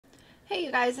Hey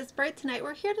you guys, it's Britt. Tonight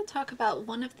we're here to talk about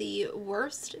one of the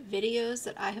worst videos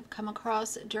that I have come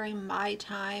across during my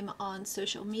time on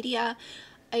social media.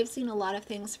 I've seen a lot of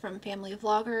things from family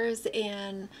vloggers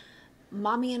and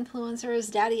mommy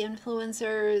influencers, daddy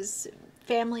influencers,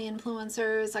 family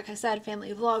influencers, like I said,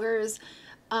 family vloggers.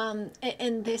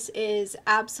 And this is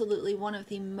absolutely one of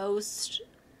the most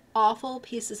awful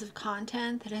pieces of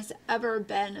content that has ever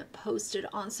been posted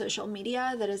on social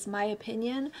media. That is my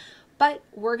opinion, but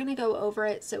we're going to go over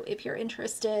it. So if you're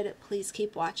interested, please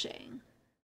keep watching.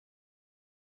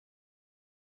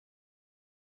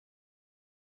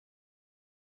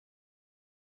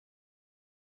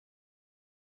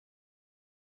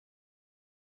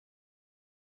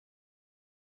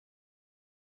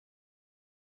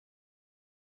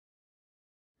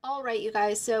 All right, you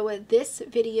guys, so this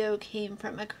video came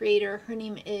from a creator. Her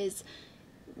name is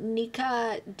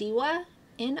Nika Diwa,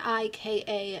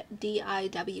 Nikadiwa.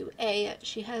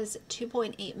 She has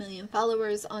 2.8 million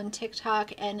followers on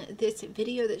TikTok, and this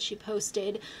video that she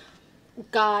posted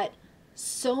got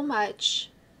so much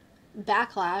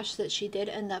backlash that she did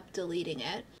end up deleting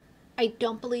it. I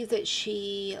don't believe that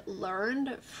she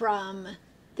learned from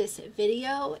this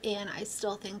video, and I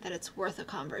still think that it's worth a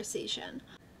conversation.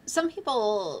 Some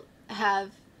people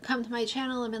have come to my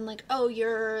channel and been like, oh,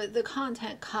 you're the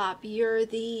content cop, you're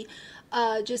the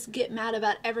just get mad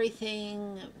about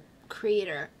everything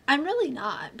creator. I'm really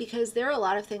not, because there are a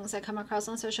lot of things I come across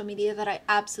on social media that I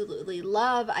absolutely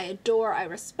love, I adore, I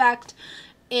respect,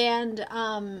 and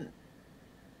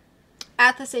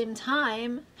at the same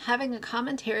time, having a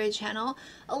commentary channel,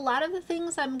 a lot of the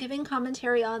things I'm giving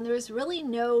commentary on, there's really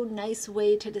no nice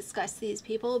way to discuss these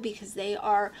people, because they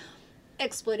are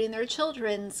exploiting their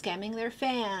children, scamming their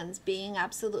fans, being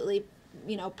absolutely,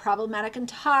 problematic and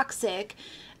toxic.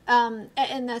 And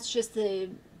that's just the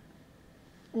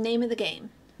name of the game.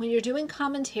 When you're doing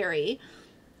commentary,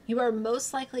 you are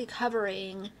most likely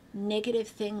covering negative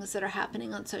things that are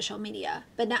happening on social media.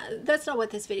 But that's not what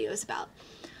this video is about.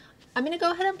 I'm going to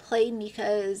go ahead and play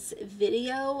Nika's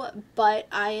video, but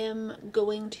I am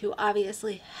going to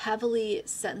obviously heavily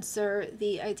censor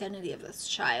the identity of this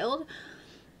child,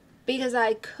 because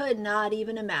I could not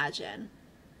even imagine.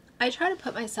 I try to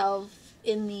put myself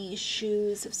in the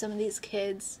shoes of some of these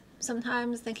kids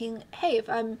sometimes, thinking, hey, if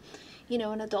I'm,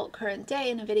 an adult current day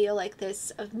and a video like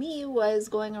this of me was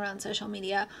going around social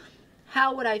media,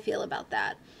 how would I feel about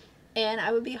that? And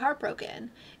I would be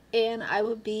heartbroken, and I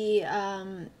would be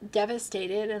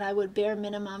devastated, and I would bare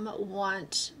minimum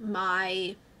want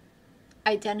my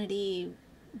identity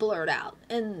blurred out.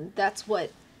 And that's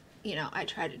what I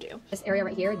try to do. This area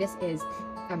right here, this is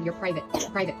your private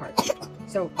part.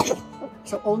 So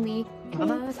only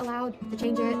mama's allowed to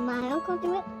change it. My uncle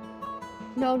do it?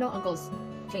 No uncles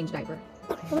change diaper.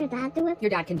 Will your dad do it? Your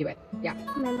dad can do it. Yeah.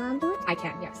 My mom do it? I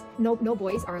can, yes. No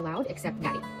boys are allowed except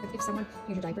daddy. If someone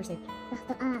changes your diaper, say, I have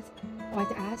to ask. oh, I have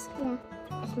to ask? Yeah.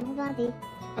 It's my body.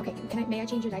 Okay, may I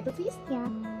change your diaper, please? Yeah.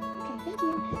 Okay, thank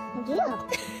you.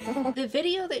 Thank you. The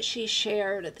video that she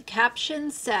shared, the caption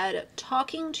said,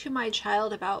 talking to my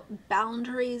child about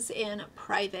boundaries in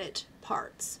private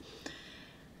parts.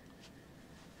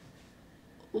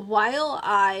 While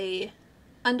I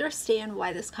understand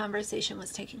why this conversation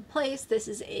was taking place, this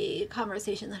is a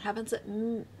conversation that happens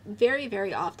very,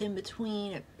 very often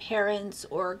between parents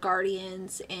or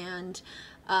guardians and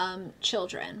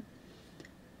children.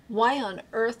 Why on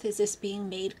earth is this being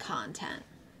made content?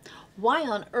 Why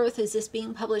on earth is this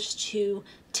being published to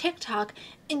TikTok,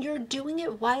 and you're doing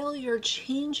it while you're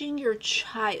changing your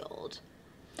child?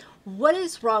 What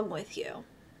is wrong with you?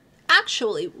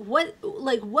 Actually, what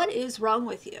is wrong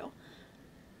with you?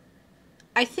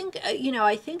 I think,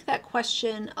 I think that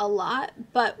question a lot,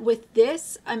 but with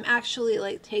this, I'm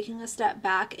actually taking a step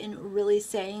back and really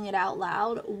saying it out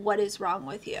loud. What is wrong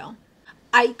with you?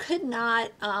 I could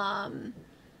not,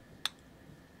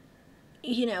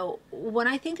 when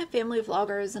I think of family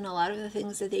vloggers and a lot of the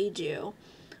things that they do,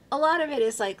 a lot of it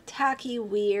is tacky,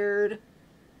 weird,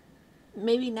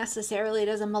 maybe necessarily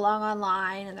doesn't belong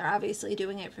online, and they're obviously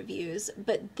doing it for views.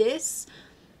 But this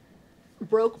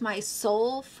broke my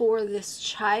soul for this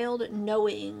child,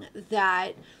 knowing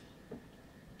that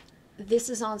this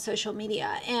is on social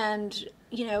media. And,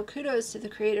 kudos to the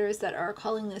creators that are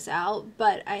calling this out,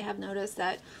 but I have noticed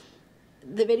that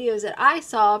the videos that I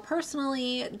saw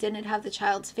personally didn't have the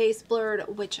child's face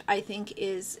blurred, which I think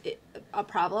is a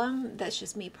problem. That's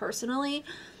just me personally.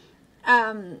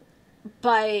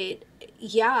 But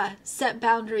yeah, set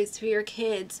boundaries for your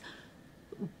kids.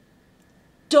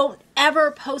 Don't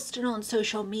ever post it on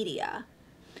social media.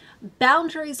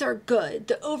 Boundaries are good.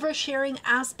 The oversharing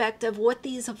aspect of what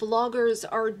these vloggers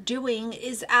are doing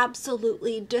is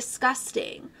absolutely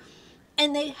disgusting.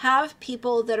 And they have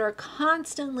people that are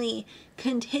constantly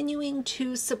continuing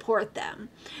to support them.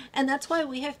 And that's why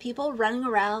we have people running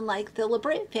around like the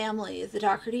Britt family, the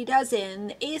Doherty Dozen,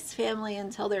 the Ace family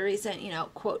until their recent,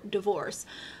 quote, divorce.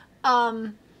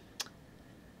 You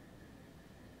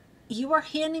are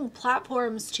handing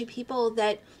platforms to people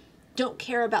that don't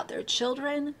care about their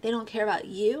children. They don't care about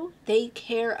you. They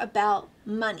care about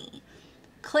money.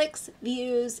 Clicks,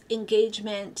 views,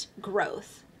 engagement,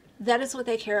 growth. That is what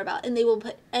they care about. And they will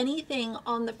put anything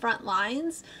on the front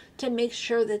lines to make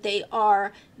sure that they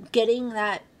are getting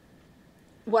that,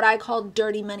 what I call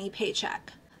dirty money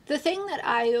paycheck. The thing that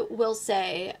I will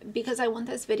say, because I want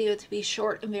this video to be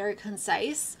short and very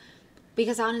concise,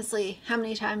 because honestly, how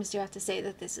many times do you have to say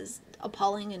that this is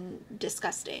appalling and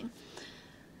disgusting?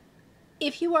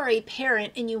 If you are a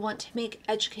parent and you want to make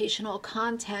educational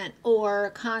content or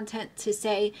content to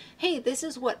say, hey, this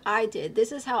is what I did,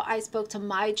 this is how I spoke to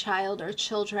my child or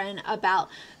children about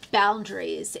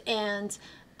boundaries and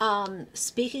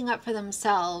speaking up for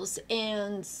themselves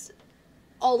and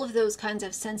all of those kinds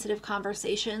of sensitive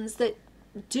conversations that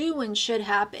do and should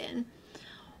happen,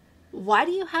 why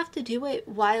do you have to do it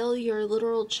while your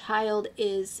literal child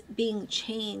is being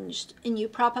changed and you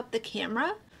prop up the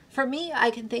camera? For me,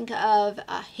 I can think of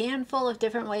a handful of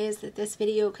different ways that this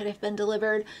video could have been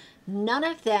delivered. None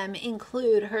of them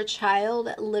include her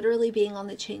child literally being on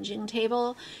the changing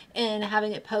table and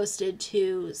having it posted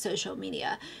to social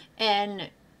media. And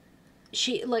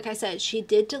she, like I said, she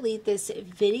did delete this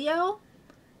video.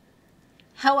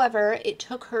 However, it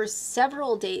took her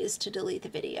several days to delete the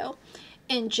video.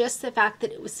 And just the fact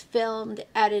that it was filmed,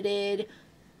 edited,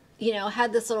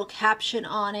 had this little caption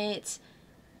on it,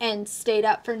 and stayed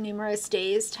up for numerous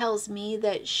days tells me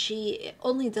that she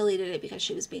only deleted it because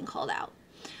she was being called out.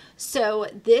 So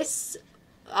this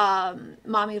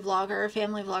mommy vlogger,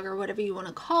 family vlogger, whatever you want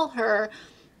to call her,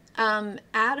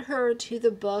 add her to the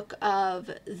book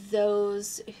of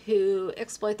those who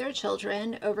exploit their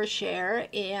children,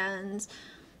 overshare, and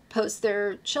post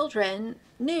their children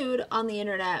nude on the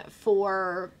internet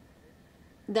for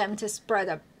them to spread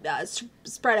a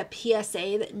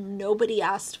PSA that nobody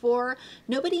asked for.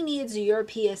 Nobody needs your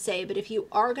PSA, but if you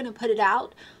are going to put it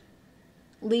out,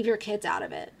 leave your kids out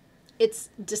of it. It's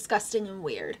disgusting and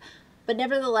weird. But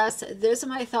nevertheless, those are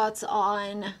my thoughts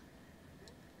on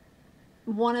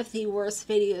one of the worst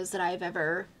videos that I've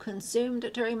ever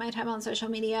consumed during my time on social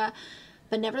media.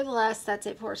 But nevertheless, that's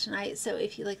it for tonight. So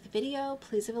if you like the video,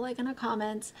 please leave a like and a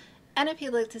comment. And if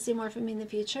you'd like to see more from me in the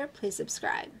future, please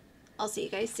subscribe. I'll see you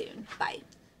guys soon. Bye.